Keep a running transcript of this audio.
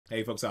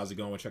Hey folks, how's it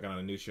going? We're checking out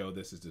a new show.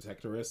 This is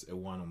Detectorists. It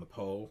won on the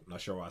poll.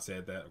 Not sure why I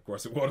said that. Of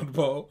course it won on the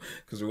poll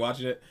because we're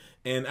watching it.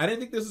 And I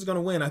didn't think this was going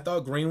to win. I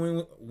thought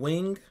Green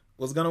Wing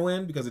was going to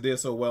win because it did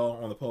so well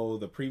on the poll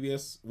the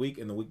previous week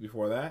and the week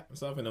before that and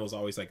stuff. And it was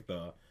always like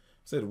the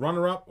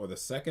runner-up or the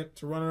second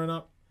to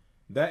runner-up.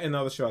 That and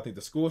another show, I think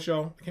the school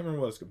show, I can't remember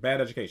what it was, Bad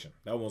Education.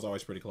 That one was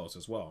always pretty close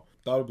as well.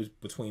 Thought it was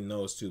between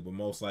those two, but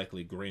most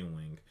likely Green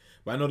Wing.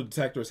 But I know the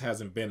Detectorists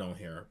hasn't been on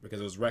here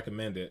because it was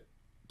recommended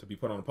to be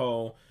put on a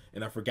poll,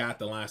 and I forgot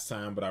the last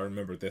time, but I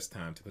remember this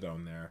time to put it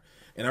on there.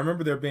 And I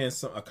remember there being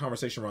a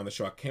conversation around the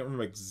show. I can't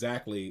remember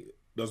exactly.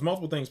 There's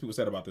multiple things people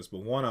said about this,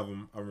 but one of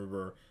them, I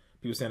remember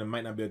people saying it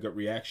might not be a good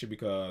reaction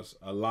because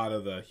a lot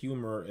of the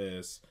humor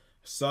is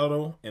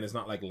subtle and it's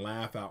not like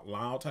laugh out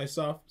loud type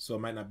stuff, so it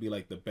might not be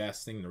like the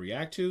best thing to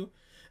react to.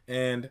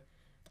 And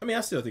I mean,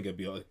 I still think it'd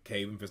be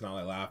okay even if it's not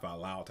like laugh out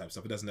loud type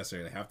stuff. It doesn't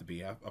necessarily have to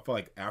be. I feel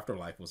like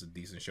Afterlife was a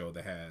decent show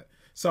that had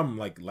some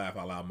like laugh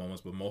out loud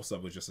moments, but most of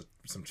it was just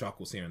some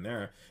chuckles here and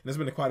there. And there's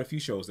been quite a few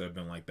shows that have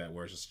been like that,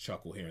 where it's just a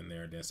chuckle here and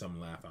there, and then some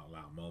laugh out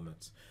loud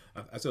moments.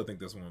 I still think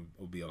this one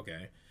will be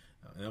okay,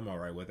 and I'm all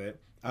right with it.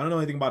 I don't know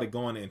anything about it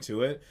going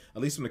into it.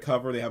 At least from the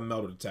cover, they have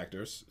metal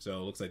detectors, so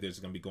it looks like they're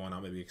just gonna be going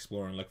out, maybe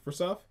exploring, looking for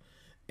stuff.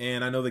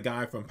 And I know the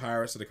guy from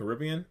Pirates of the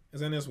Caribbean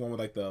is in this one with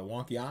like the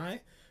wonky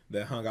eye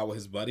that hung out with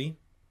his buddy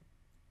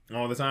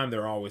all the time.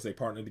 They're always like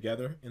partnered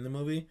together in the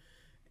movie,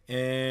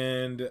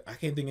 and I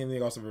can't think of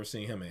anything else I've ever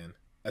seen him in.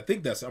 I'm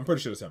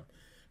pretty sure it's him.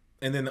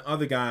 And then the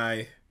other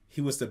guy, he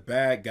was the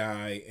bad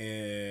guy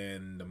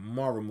in the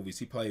Marvel movies.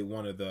 He played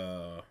one of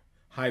the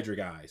Hydra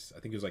guys. I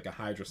think he was like a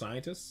Hydra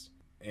scientist.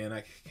 And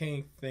I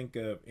can't think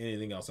of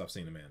anything else I've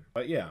seen him in.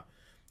 But yeah,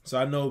 so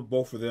I know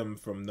both of them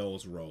from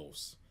those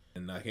roles.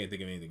 And I can't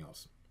think of anything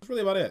else. That's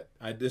really about it.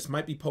 This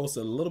might be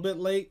posted a little bit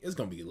late. It's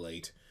going to be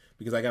late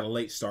because I got a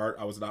late start.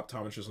 I was an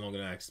optometrist longer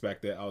than I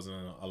expected. I was in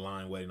a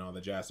line waiting all the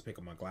jazz to pick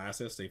up my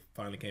glasses. They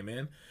finally came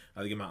in. I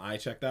had to get my eye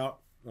checked out.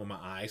 Well, my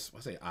eyes. I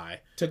say eye.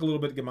 Took a little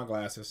bit to get my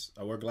glasses.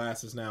 I wear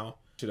glasses now.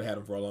 Should have had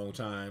them for a long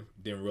time.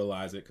 Didn't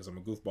realize it because I'm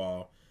a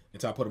goofball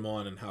until I put them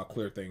on and how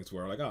clear things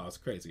were. Like, oh, it's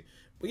crazy.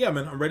 But yeah,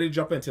 man, I'm ready to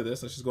jump into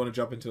this. Let's just go and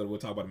jump into it. We'll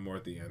talk about it more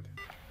at the end.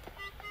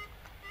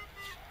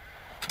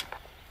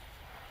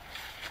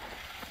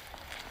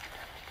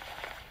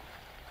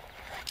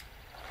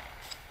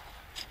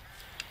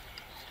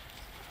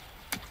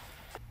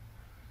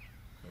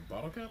 A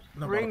bottle cap?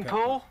 No, Ring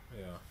bottle cap.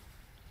 pull?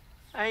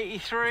 Yeah.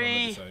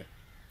 83.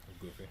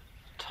 Goofy.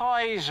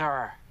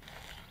 Tizer.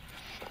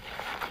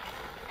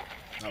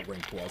 Not ring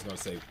pull. I was gonna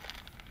say.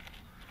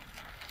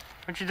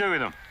 What you do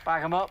with them?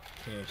 Bag them up.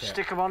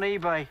 Stick them on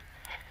eBay.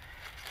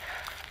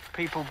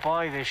 People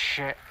buy this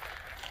shit.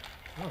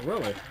 Oh,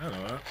 really? I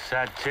don't know that.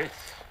 Sad tits.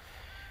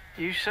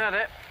 You said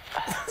it.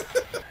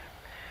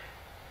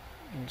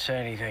 Didn't say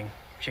anything.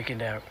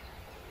 Chickened out.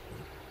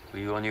 Were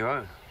you on your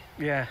own?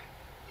 Yeah.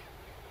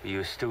 But you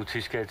were still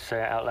too scared to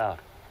say it out loud?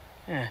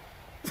 Yeah.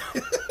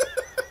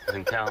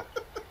 Doesn't count.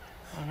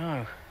 I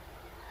know.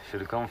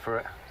 Should have gone for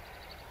it.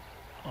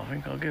 I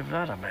think I'll give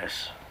that a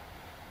miss.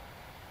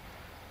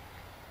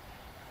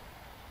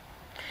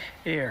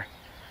 Here.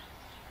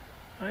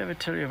 I ever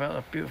tell you about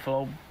the beautiful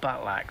old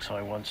battle axe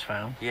I once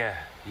found? Yeah,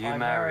 you I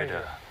married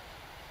her.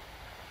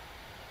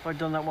 Have I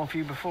done that one for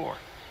you before?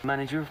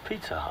 Manager of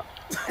Pizza Hut.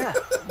 Yeah,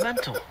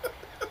 mental.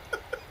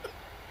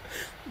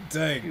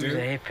 Dang, He was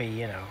a hippie,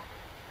 you know.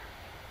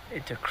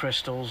 Into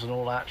crystals and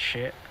all that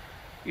shit.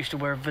 Used to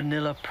wear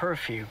vanilla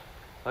perfume.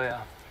 Oh,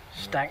 yeah.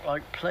 Stank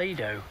like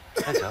Play-Doh.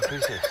 Heads up,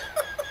 who's this?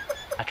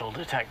 Metal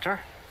detector.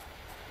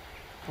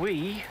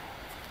 We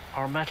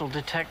are metal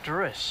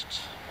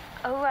detectorists.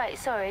 Oh, right,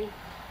 sorry.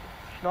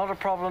 Not a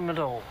problem at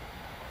all.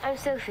 I'm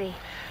Sophie.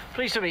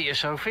 Pleased to meet you,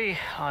 Sophie.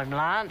 I'm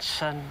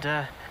Lance,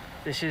 and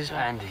this is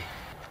Andy.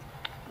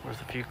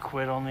 Worth a few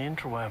quid on the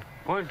interweb.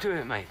 Won't do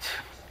it, mate.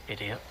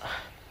 Idiot.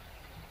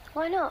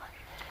 Why not?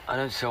 I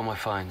don't sell my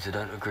finds. I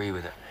don't agree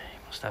with it.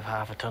 He must have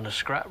half a ton of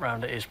scrap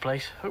round at his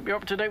place. Hope you're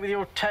up to date with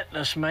your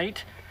tetanus,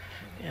 mate.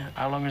 Yeah,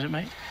 how long is it,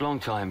 mate? Long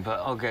time, but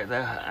I'll get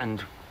there.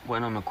 And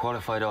when I'm a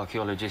qualified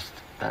archaeologist,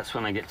 that's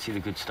when I get to see the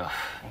good stuff.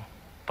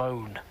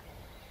 Bone.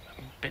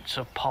 Bits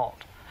of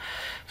pot.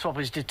 Swap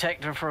his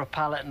detector for a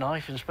palette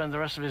knife and spend the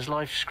rest of his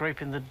life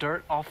scraping the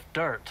dirt off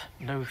dirt.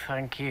 No,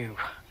 thank you.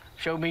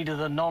 Show me to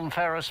the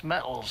non-ferrous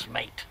metals,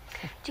 mate.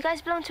 Do you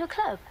guys belong to a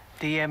club?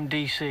 The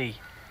MDC.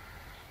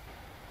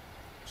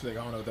 So I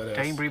don't know what that is.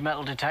 Cambridge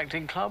Metal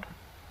Detecting Club.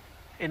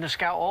 In the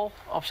Scout Hall,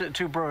 opposite the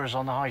Two Brewers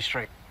on the High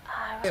Street.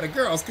 Yeah, the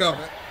girl's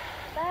coming.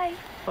 Bye.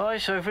 Bye,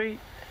 Sophie.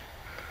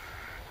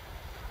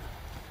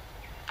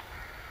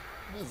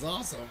 That's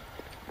awesome.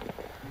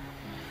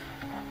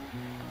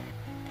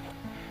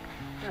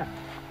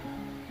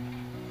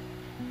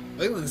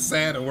 They look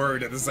sad and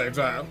worried at the same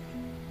time.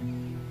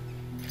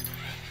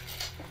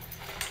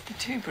 The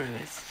Two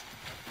Brewers?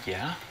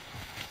 Yeah?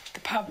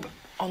 The pub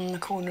on the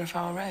corner of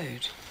our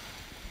road?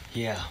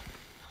 Yeah.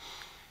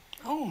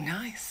 Oh,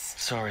 nice.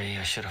 Sorry,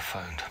 I should have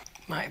phoned.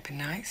 Might have been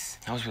nice.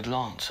 I was with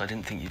Lance. I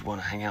didn't think you'd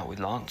want to hang out with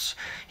Lance.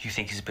 You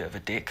think he's a bit of a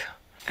dick.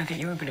 I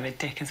think you're a bit of a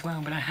dick as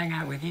well, but I hang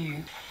out with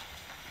you.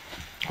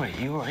 Wait,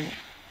 you all right?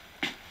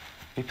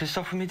 You pissed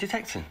off with me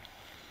detecting?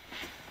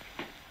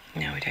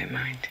 No, I don't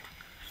mind.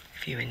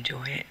 If you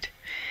enjoy it,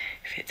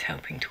 if it's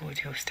helping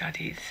towards your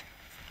studies.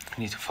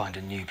 We need to find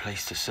a new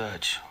place to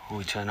search. All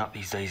we turn up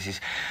these days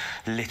is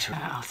litter.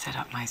 I'll set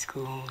up my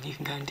school. You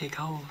can go and dig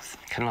holes.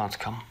 Can Lance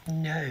come?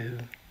 No.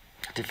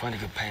 I did find a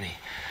good penny.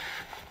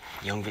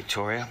 Young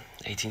Victoria,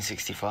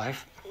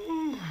 1865.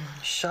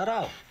 Shut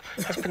up.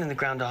 That's been in the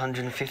ground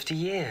 150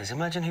 years.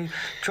 Imagine who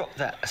dropped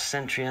that a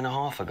century and a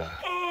half ago.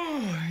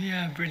 Oh,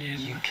 yeah, brilliant.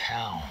 You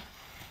cow.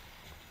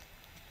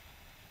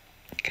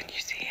 Can you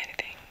see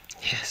anything?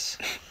 Yes.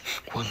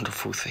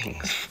 Wonderful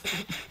things.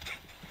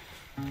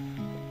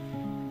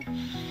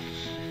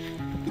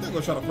 He's not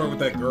gonna try to flirt with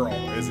that girl,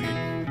 is he? He's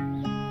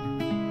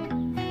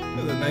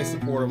a nice,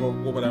 supportive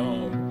woman at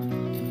home.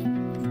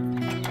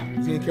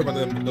 He didn't care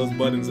about those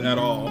buttons at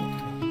all.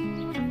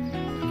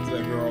 So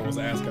that girl was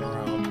asking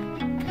around.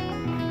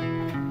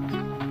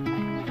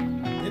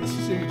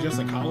 Isn't she just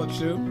in college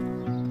too?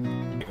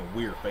 Making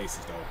weird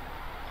faces though.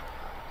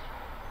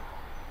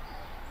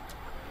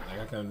 Like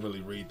I can't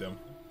really read them.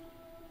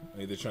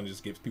 Maybe they're trying to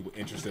just get people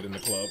interested in the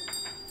club.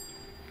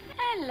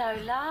 Hello,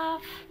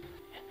 love.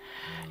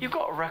 You've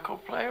got a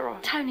record player, or?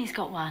 Tony's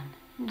got one.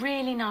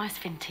 Really nice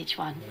vintage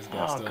one.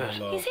 Oh, good.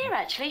 He's here,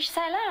 actually. You should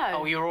say hello.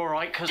 Oh, you're all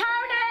right, because...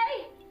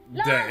 Tony!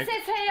 Lance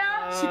is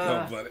here! She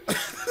cold-blooded.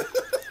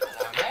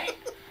 Hello, mate.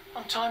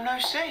 Long time no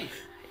see.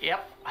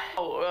 Yep.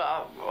 Oh,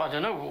 I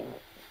don't know.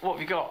 What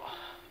have you got?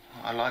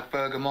 I like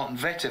bergamot and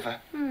vetiver.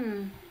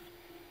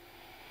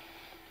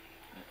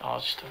 Oh,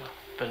 just a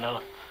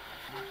vanilla.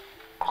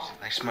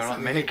 They smell like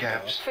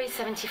minicabs.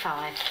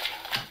 $3.75.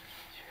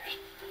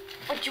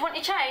 What, do you want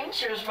your change?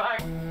 Cheers,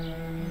 mate.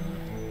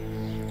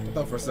 I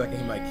thought for a second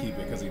he might keep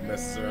it because he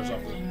messes her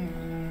off.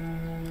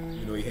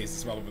 You know he hates the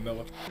smell of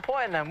vanilla.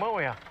 Point then,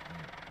 will you?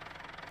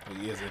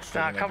 He is interested.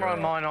 Now, in that come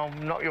around girl. mine, I'll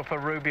knock you up a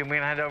ruby and we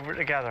can head over it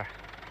together.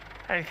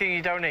 Anything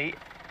you don't eat?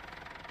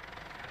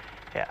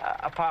 Yeah,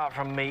 apart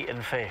from meat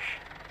and fish.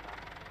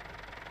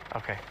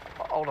 Okay,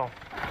 hold on.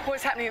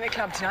 What's happening at the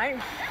club tonight?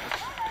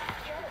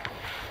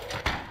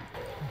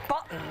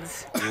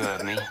 Buttons? You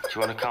heard me. Do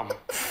you want to come?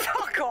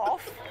 Fuck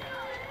off!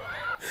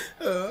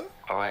 All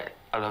right,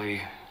 I love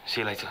you.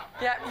 See you later.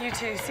 Yeah, you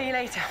too. See you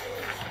later.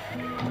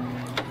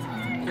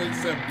 He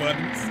said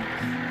buttons.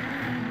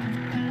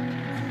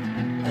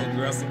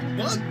 Aggressive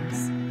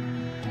buttons.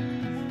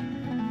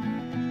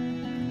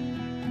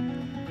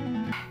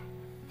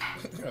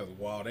 That was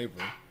a wild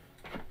apron.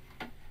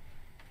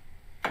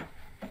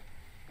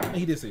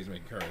 He did say he's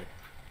making curry.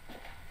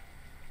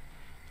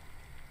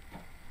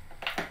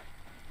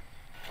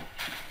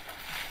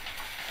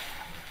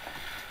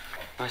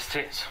 Nice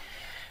tits.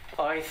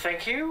 I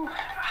thank you.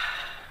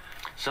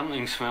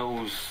 Something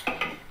smells...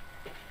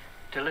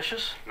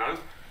 Delicious. No,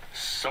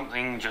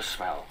 something just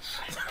smells.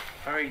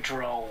 Very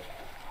droll.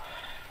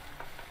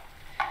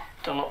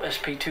 Dunlop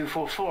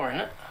SP244,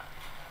 isn't it?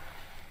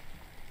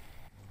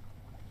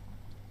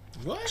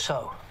 What?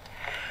 So,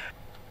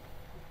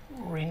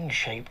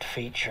 ring-shaped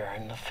feature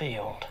in the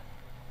field.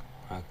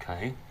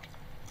 Okay.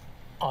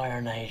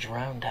 Iron Age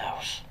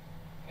roundhouse.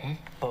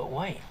 But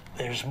wait,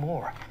 there's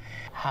more.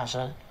 Has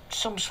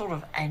some sort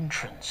of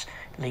entrance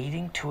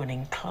leading to an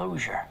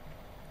enclosure.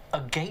 A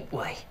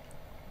gateway.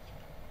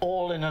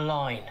 All in a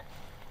line.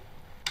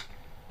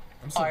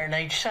 Iron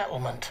Age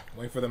settlement.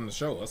 Wait for them to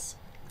show us.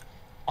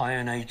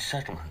 Iron Age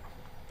settlement.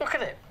 Look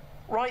at it.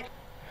 Right.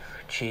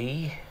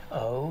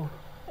 G-O-O.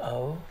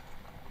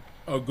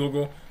 Oh,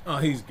 Google. Oh,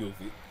 he's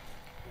goofy.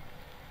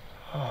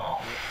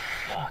 Oh,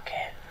 fuck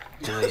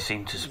it. Do they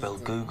seem to spell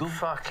Google?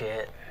 Fuck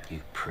it.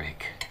 You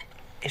prick.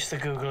 It's the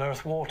Google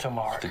Earth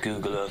watermark. The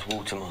Google Earth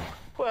watermark.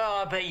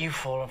 Well, I bet you've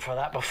fallen for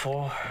that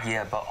before.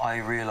 Yeah, but I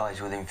realised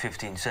within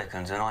 15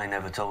 seconds and I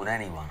never told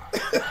anyone.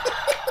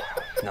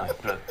 No,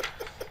 look,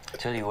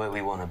 tell you where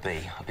we want to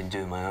be. I've been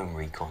doing my own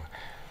recon.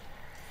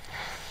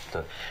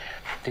 Look,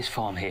 this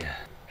farm here.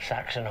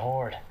 Saxon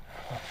Hoard.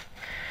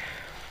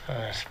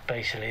 That's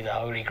basically the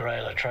holy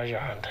grail of treasure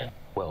hunting.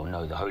 Well,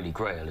 no, the Holy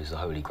Grail is the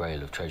Holy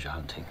Grail of treasure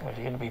hunting. Well, if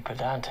you're going to be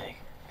pedantic,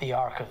 the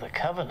Ark of the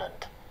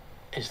Covenant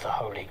is the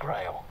holy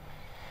grail.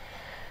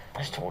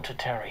 Let's talk to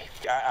Terry.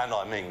 And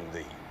I mean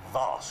the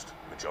vast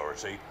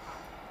majority,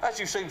 as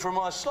you've seen from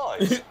my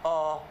slides,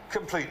 are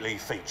completely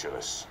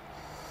featureless.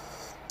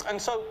 And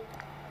so,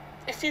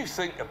 if you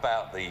think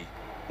about the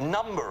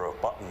number of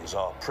buttons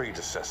our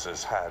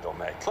predecessors had on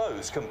their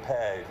clothes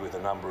compared with the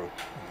number of...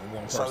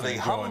 So the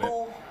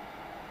humble,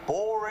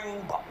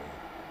 boring button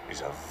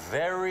is a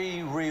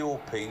very real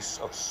piece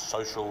of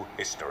social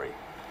history.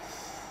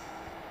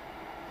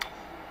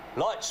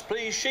 Lights,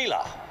 please,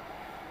 Sheila.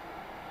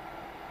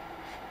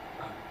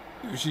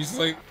 She's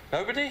like...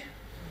 Nobody?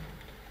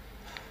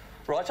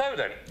 Righto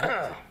then.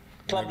 Club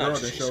girl didn't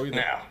notices. show either.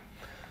 Now,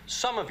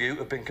 some of you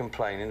have been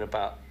complaining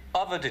about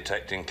other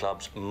detecting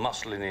clubs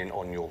muscling in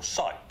on your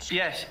sites.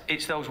 Yes,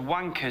 it's those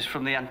wankers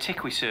from the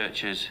antiquity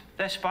searchers.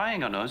 They're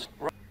spying on us.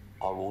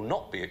 I will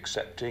not be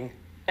accepting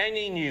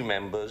any new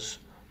members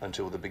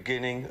until the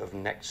beginning of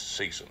next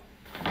season.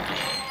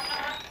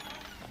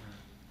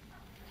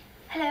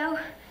 Hello.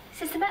 Is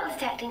this the metal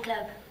detecting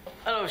club?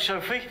 Hello,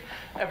 Sophie.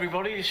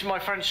 Everybody, this is my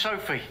friend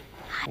Sophie.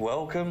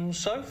 Welcome,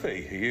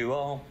 Sophie. You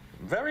are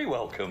very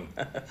welcome.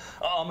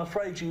 I'm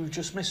afraid you've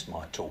just missed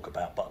my talk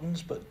about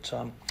buttons, but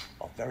I'll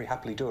very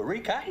happily do a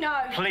recap.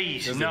 No.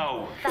 Please,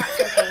 no.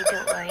 That's okay,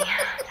 don't worry.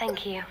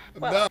 Thank you.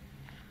 Well,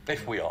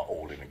 if we are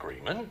all in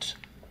agreement,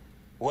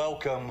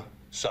 welcome,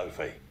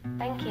 Sophie.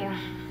 Thank you.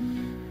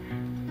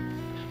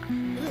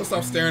 You'll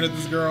stop staring at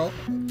this girl.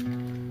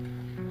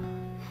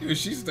 Dude,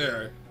 she's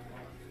staring.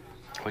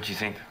 What do you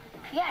think?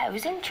 Yeah, it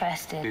was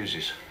interesting.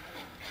 Uses.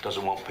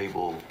 Doesn't want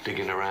people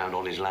digging around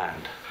on his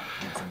land.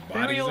 Some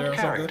bodies there or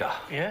something? Character.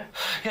 Yeah?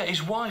 Yeah,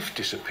 his wife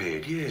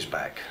disappeared years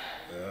back.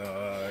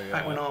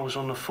 Back when I was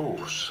on the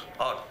force.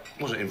 I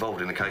wasn't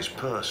involved in the case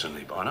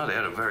personally, but I know they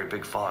had a very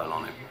big file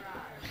on him.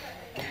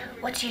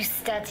 What are you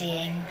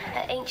studying?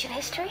 Ancient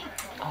history?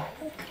 Oh,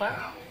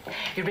 well,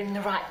 you're in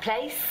the right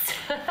place.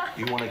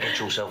 You want to get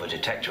yourself a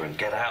detector and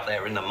get out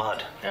there in the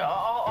mud. Yeah,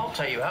 I'll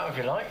take you out if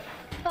you like.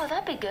 Oh,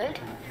 that'd be good.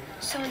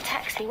 Someone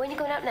text me. When are you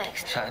going out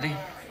next? Saturday?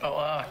 Oh,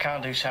 I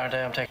can't do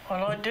Saturday.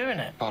 I like doing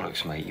it.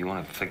 Bollocks, mate. You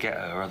want to forget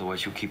her,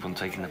 otherwise you'll keep on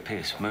taking the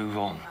piss. Move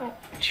on. Well,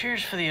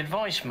 cheers for the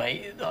advice,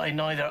 mate, that I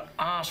neither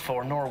asked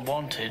for nor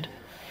wanted.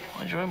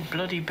 Mind your own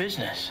bloody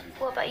business.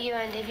 What about you,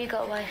 Andy? Have you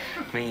got a wife?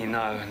 Me, no,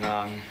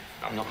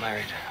 I'm not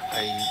married.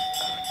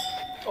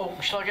 Oh,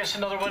 shall I get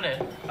another one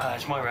in?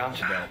 It's my round.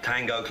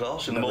 Tango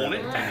class in the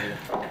morning.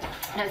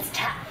 No, it's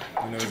tap.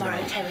 knows Tomorrow,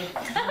 that? Terry.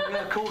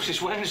 Yeah, of course,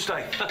 it's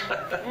Wednesday.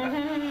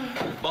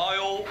 Bye,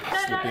 all.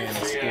 Slip in and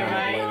scream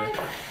up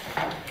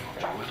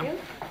later.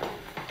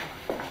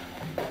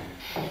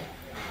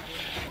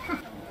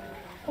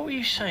 What were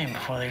you saying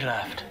before they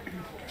left?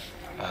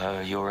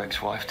 Your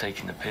ex-wife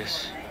taking the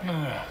piss.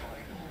 No.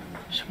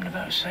 Something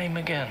about same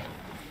again.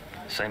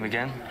 Same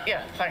again?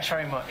 Yeah, thanks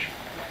very much.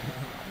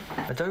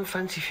 I don't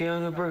fancy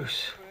Fiona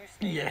Bruce.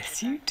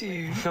 Yes, you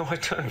do. No, I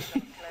don't.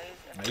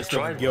 You're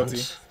still guilty.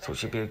 Once. Thought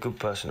she'd be a good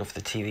person off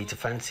the TV to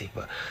fancy,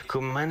 but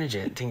couldn't manage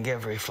it. Didn't get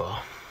very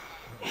far.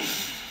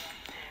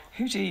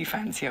 Who do you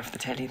fancy off the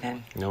telly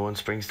then? No one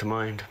springs to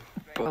mind.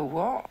 But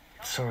what?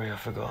 Sorry, I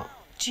forgot.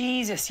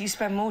 Jesus, you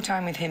spend more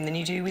time with him than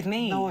you do with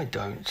me. No, I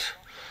don't.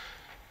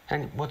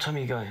 And what time are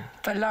you going?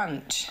 For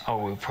lunch. Oh,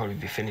 we'll probably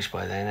be finished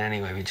by then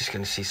anyway. We're just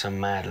going to see some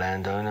mad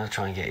landowner,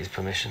 try and get his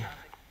permission.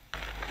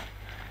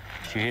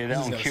 Did you hear that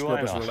on He's got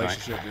a QI scriptless last night?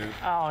 relationship, dude.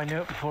 Oh, I knew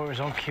it before it was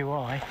on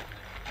QI.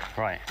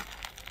 Right.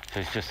 So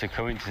it's just a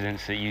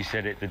coincidence that you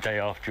said it the day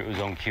after it was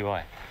on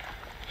QI.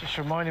 Just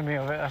reminded me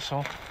of it, that's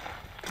all.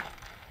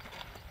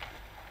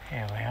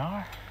 Here we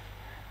are.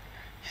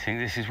 You think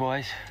this is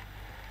wise?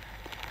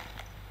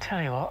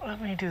 Tell you what,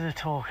 let me do the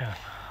talking.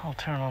 I'll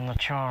turn on the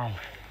charm.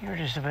 You're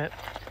just a bit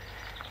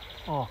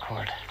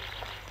awkward.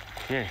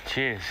 Yeah,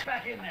 cheers.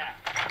 Back in there.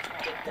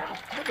 Get down.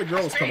 What the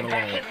girl's coming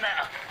Back along? in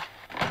there.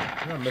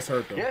 I'm gonna miss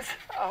her though. Yes?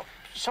 Oh,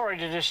 sorry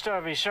to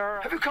disturb you, sir.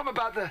 Have you come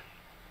about the...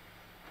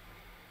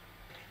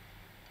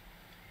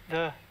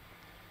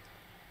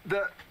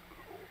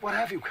 What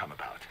have you come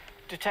about?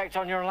 Detect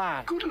on your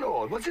land. Good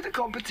Lord, was it a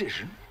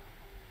competition?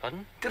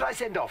 Pardon? Did I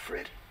send off for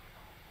it?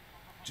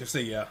 Just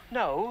say yeah.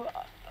 No,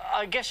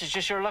 I guess it's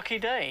just your lucky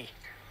day.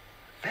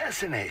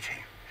 Fascinating.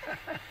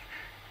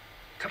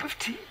 Cup of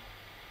tea?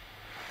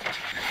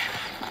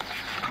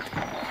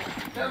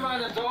 Never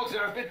mind the dogs,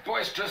 they're a bit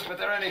boisterous, but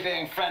they're only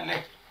being friendly.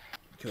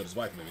 Killed his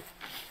wife, maybe.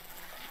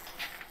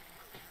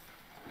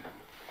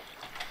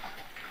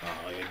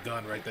 Oh, yeah,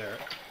 gun right there.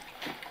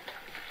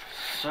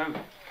 So,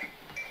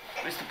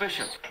 Mr.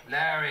 Bishop.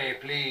 Larry,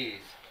 please.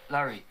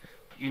 Larry,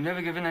 you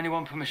never given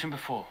anyone permission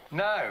before?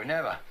 No,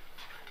 never.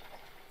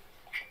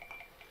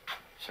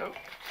 So,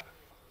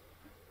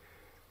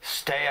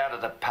 Stay out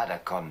of the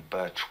paddock on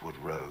Birchwood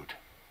Road.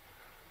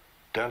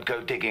 Don't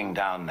go digging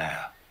down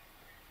there.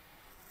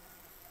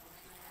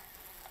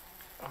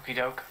 okie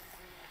doke.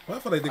 Well,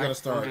 I feel like they're gonna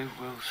start.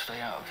 We'll stay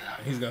out of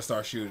that. He's gonna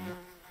start shooting.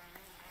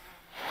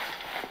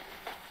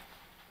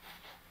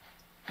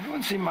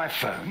 Anyone seen my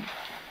phone?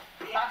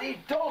 Bloody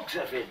dogs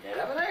have been there,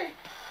 haven't they?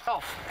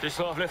 Off. This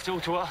lot have left it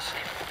all to us.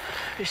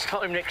 This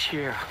time next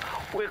year,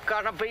 we're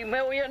gonna be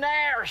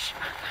millionaires.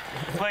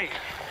 Wait,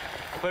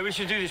 we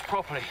should do this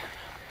properly.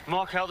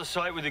 Mark out the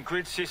site with a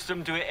grid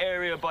system, do it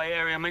area by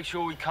area, make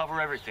sure we cover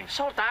everything.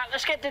 Sort that,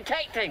 let's get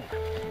detecting.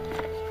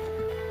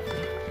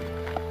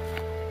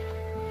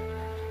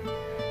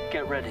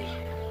 Get ready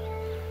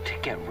to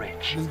get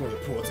rich. This is going to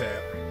pull a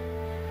tab.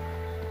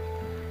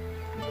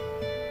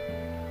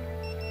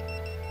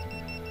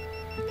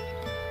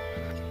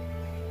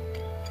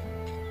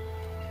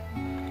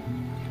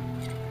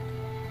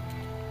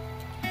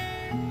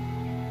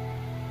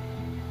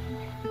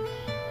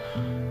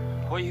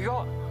 What you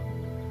got?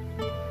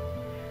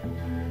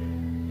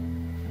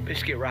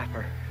 Biscuit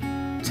wrapper.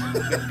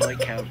 Good bite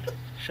count,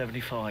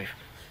 75.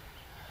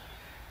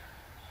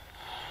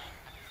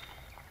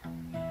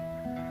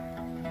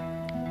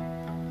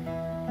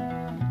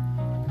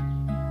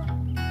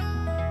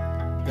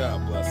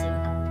 God bless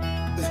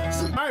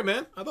him. All right, right,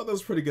 man. I thought that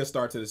was a pretty good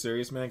start to the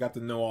series, man. Got to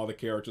know all the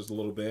characters a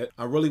little bit.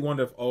 I really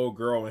wonder if old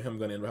girl and him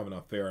going to end up having an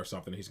affair or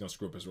something. He's going to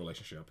screw up his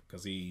relationship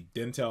because he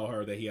didn't tell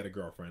her that he had a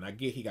girlfriend. I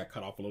get he got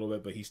cut off a little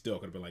bit, but he still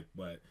could have been like,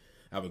 but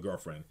I have a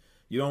girlfriend.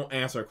 You don't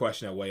answer a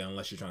question that way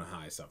unless you're trying to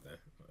hide something.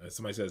 If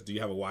somebody says, do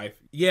you have a wife?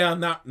 Yeah,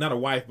 not a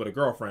wife, but a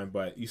girlfriend.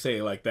 But you say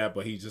it like that,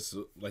 but he just,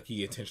 like,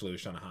 he intentionally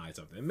was trying to hide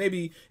something.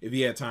 Maybe if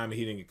he had time and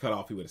he didn't get cut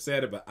off, he would have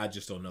said it, but I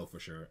just don't know for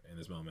sure in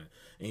this moment.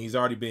 And he's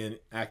already been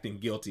acting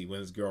guilty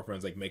when his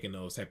girlfriend's, like, making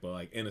those type of,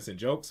 like, innocent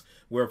jokes,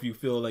 where if you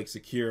feel, like,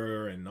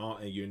 secure and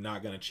you're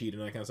not going to cheat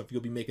and that kind of stuff,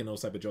 you'll be making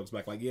those type of jokes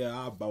back, like,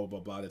 yeah, blah, blah,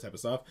 blah, blah, that type of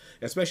stuff.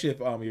 Especially if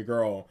your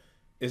girl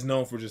is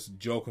known for just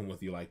joking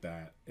with you like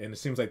that. And it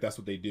seems like that's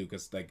what they do,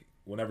 because, like,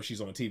 whenever she's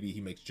on TV, he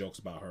makes jokes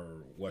about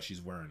her, what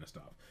she's wearing and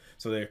stuff.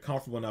 So they're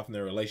comfortable enough in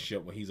their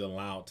relationship where he's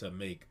allowed to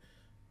make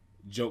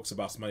jokes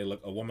about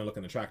a woman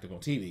looking attractive on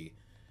TV.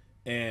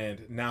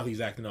 And now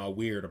he's acting all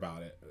weird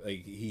about it.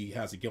 Like, he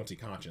has a guilty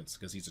conscience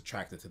because he's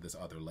attracted to this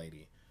other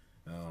lady.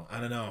 I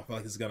don't know. I feel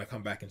like this is going to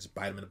come back and just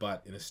bite him in the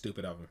butt, and it's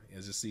stupid of him.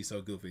 It's just he's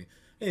so goofy.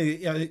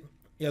 Yeah,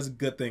 he has a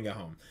good thing at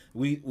home.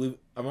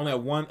 I've only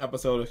had one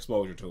episode of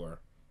exposure to her,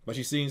 but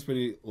she seems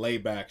pretty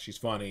laid back. She's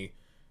funny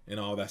and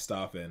all that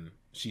stuff, and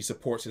she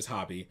supports his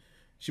hobby.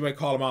 She might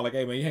call him out like,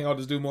 hey man, you hang out with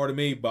this dude more than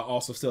me, but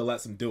also still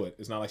lets him do it.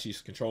 It's not like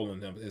she's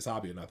controlling his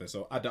hobby or nothing.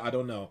 So I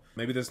don't know.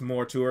 Maybe there's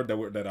more to her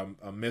that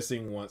I'm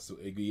missing once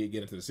you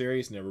get into the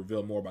series and they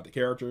reveal more about the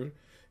character.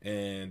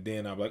 And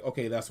then I'm like,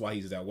 okay, that's why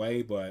he's that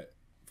way. But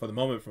for the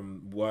moment,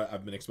 from what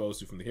I've been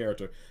exposed to from the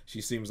character, she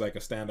seems like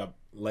a stand-up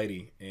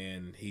lady,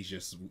 and he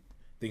just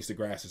thinks the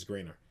grass is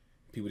greener.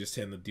 People just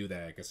tend to do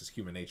that. I guess it's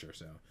human nature.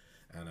 So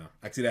I don't know.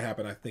 I can see that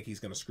happen. I think he's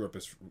going to screw up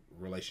his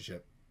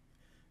relationship.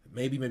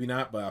 Maybe, maybe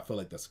not, but I feel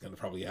like that's going to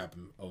probably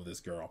happen over this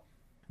girl.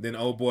 Then,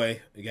 oh boy,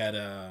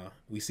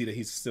 we see that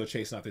he's still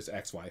chasing after his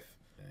ex-wife.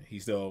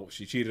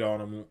 She cheated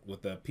on him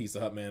with the Pizza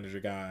Hut manager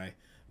guy.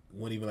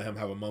 Wouldn't even let him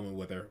have a moment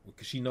with her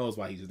because she knows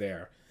why he's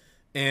there.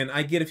 And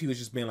I get if he was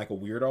just being like a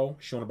weirdo,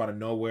 showing up out of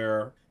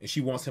nowhere, and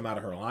she wants him out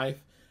of her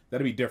life.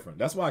 That'd be different.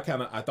 That's why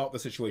I thought the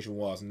situation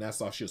was, and that's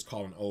why she was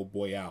calling old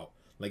boy out.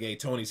 Like, hey,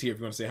 Tony's here if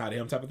you want to say hi to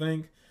him type of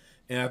thing.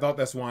 And I thought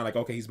that's why, like,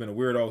 okay, he's been a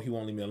weirdo. He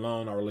won't leave me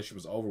alone. Our relationship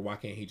was over. Why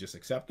can't he just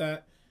accept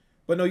that?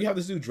 But no, you have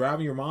this dude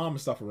driving your mom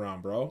and stuff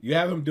around, bro. You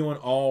have him doing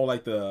all,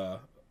 like, the,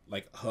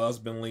 like,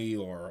 husbandly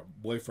or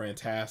boyfriend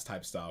task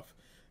type stuff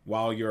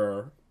while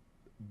your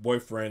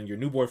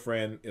new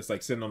boyfriend is,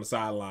 like, sitting on the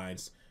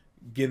sidelines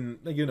getting,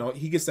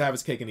 he gets to have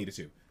his cake and eat it,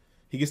 too.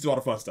 He gets to do all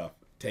the fun stuff.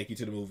 Take you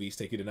to the movies,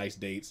 take you to nice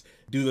dates,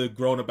 do the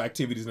grown-up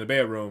activities in the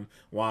bedroom,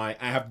 while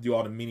I have to do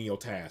all the menial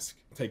tasks.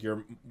 Take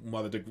your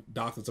mother to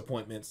doctor's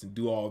appointments and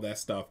do all that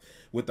stuff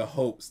with the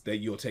hopes that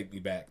you'll take me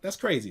back. That's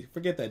crazy.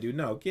 Forget that, dude.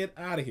 No, get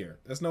out of here.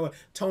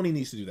 Tony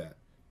needs to do that.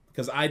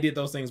 Because I did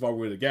those things while we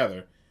were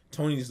together.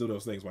 Tony needs to do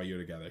those things while you're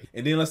together.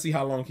 And then let's see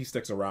how long he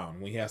sticks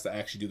around when he has to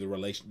actually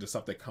do the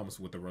stuff that comes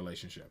with the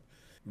relationship.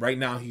 Right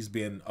now, he's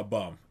been a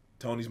bum.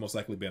 Tony's most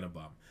likely been a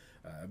bum.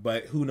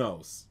 But who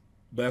knows?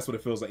 But that's what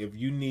it feels like. If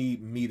you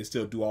need me to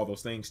still do all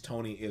those things,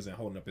 Tony isn't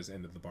holding up his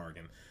end of the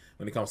bargain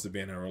when it comes to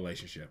being in a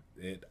relationship.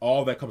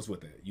 All that comes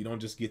with it. You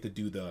don't just get to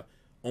do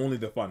only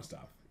the fun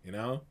stuff,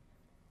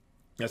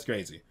 That's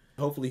crazy.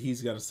 Hopefully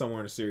he's going to,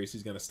 somewhere in the series,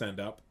 he's going to stand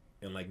up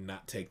and, like,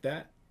 not take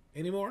that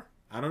anymore.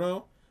 I don't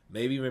know.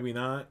 Maybe, maybe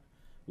not.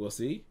 We'll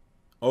see.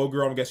 Old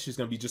girl, I guess she's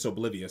going to be just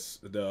oblivious,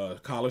 the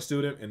college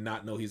student, and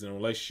not know he's in a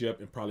relationship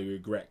and probably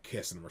regret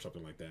kissing him or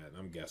something like that.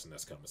 I'm guessing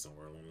that's coming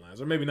somewhere along the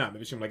lines. Or maybe not.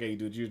 Maybe she's like, hey,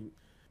 dude, you're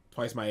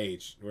twice my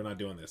age. We're not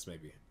doing this,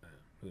 maybe.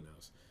 Who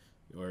knows?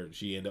 Or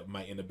she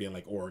might end up being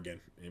like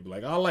Oregon and be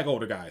like, I like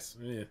older guys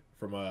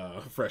from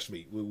Fresh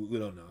Meat. We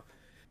don't know.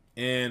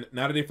 And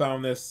now that they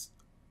found this,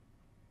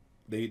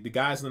 the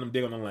guys let them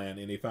dig on the land,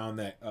 and they found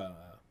that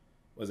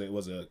was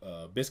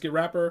a biscuit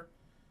wrapper.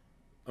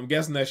 I'm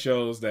guessing that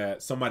shows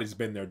that somebody's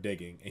been there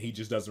digging, and he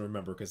just doesn't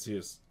remember because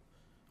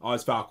all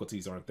his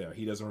faculties aren't there.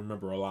 He doesn't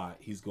remember a lot.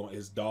 He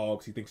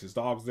thinks his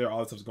dog's there, all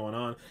this stuff's going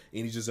on,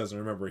 and he just doesn't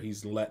remember.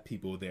 He's let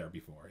people there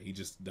before. He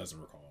just doesn't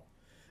recall.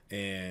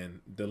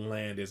 And the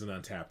land isn't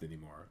untapped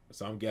anymore.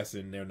 So I'm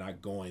guessing they're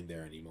not going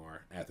there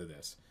anymore after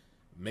this.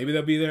 Maybe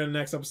they'll be there in the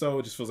next episode.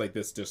 It just feels like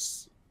this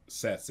just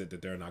sets it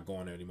that they're not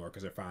going there anymore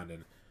because they're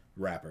finding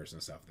wrappers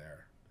and stuff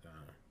there.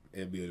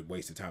 It'd be a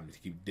waste of time to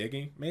keep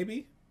digging,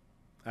 maybe?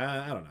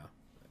 I don't know.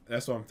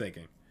 That's what I'm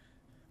thinking.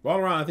 All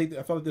around, I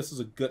felt like this was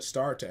a good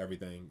start to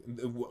everything.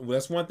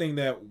 That's one thing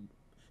that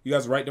you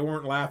guys are right. There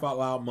weren't laugh out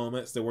loud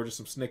moments. There were just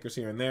some snickers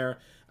here and there.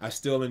 I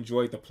still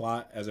enjoyed the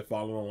plot as it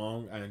followed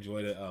along. I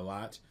enjoyed it a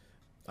lot.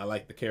 I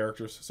like the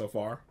characters so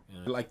far.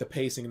 I like the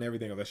pacing and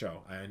everything of the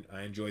show.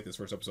 I enjoyed this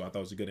first episode. I thought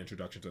it was a good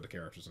introduction to the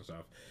characters and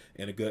stuff,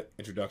 and a good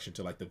introduction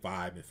to like the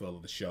vibe and feel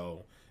of the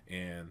show,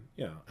 and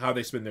how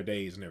they spend their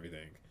days and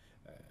everything.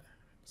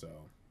 So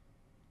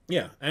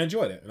yeah, I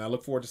enjoyed it, and I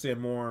look forward to seeing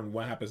more and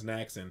what happens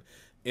next. And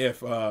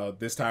if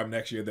this time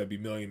next year there'll be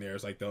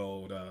millionaires like the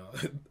old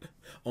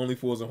Only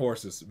Fools and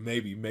Horses,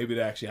 maybe that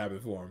actually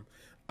happened for them.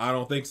 I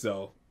don't think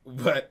so,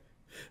 but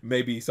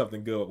maybe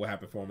something good will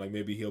happen for him. Like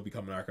maybe he'll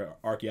become an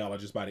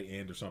archaeologist by the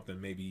end or something.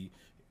 Maybe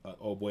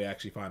old boy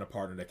actually find a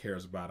partner that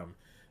cares about him.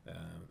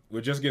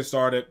 We're just getting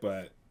started,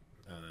 but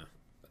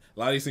a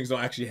lot of these things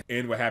don't actually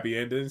end with happy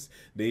endings.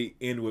 They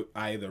end with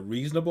either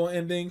reasonable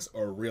endings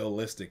or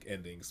realistic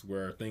endings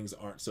where things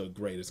aren't so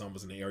great. It's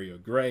almost an area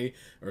of gray,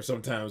 or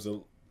sometimes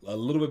a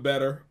little bit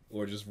better,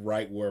 or just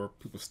right where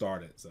people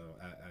started. So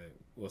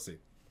we'll see.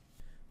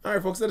 All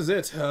right, folks, that is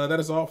it. That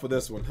is all for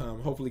this one.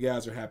 Hopefully you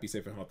guys are happy,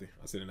 safe, and healthy.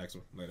 I'll see you in the next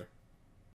one. Later.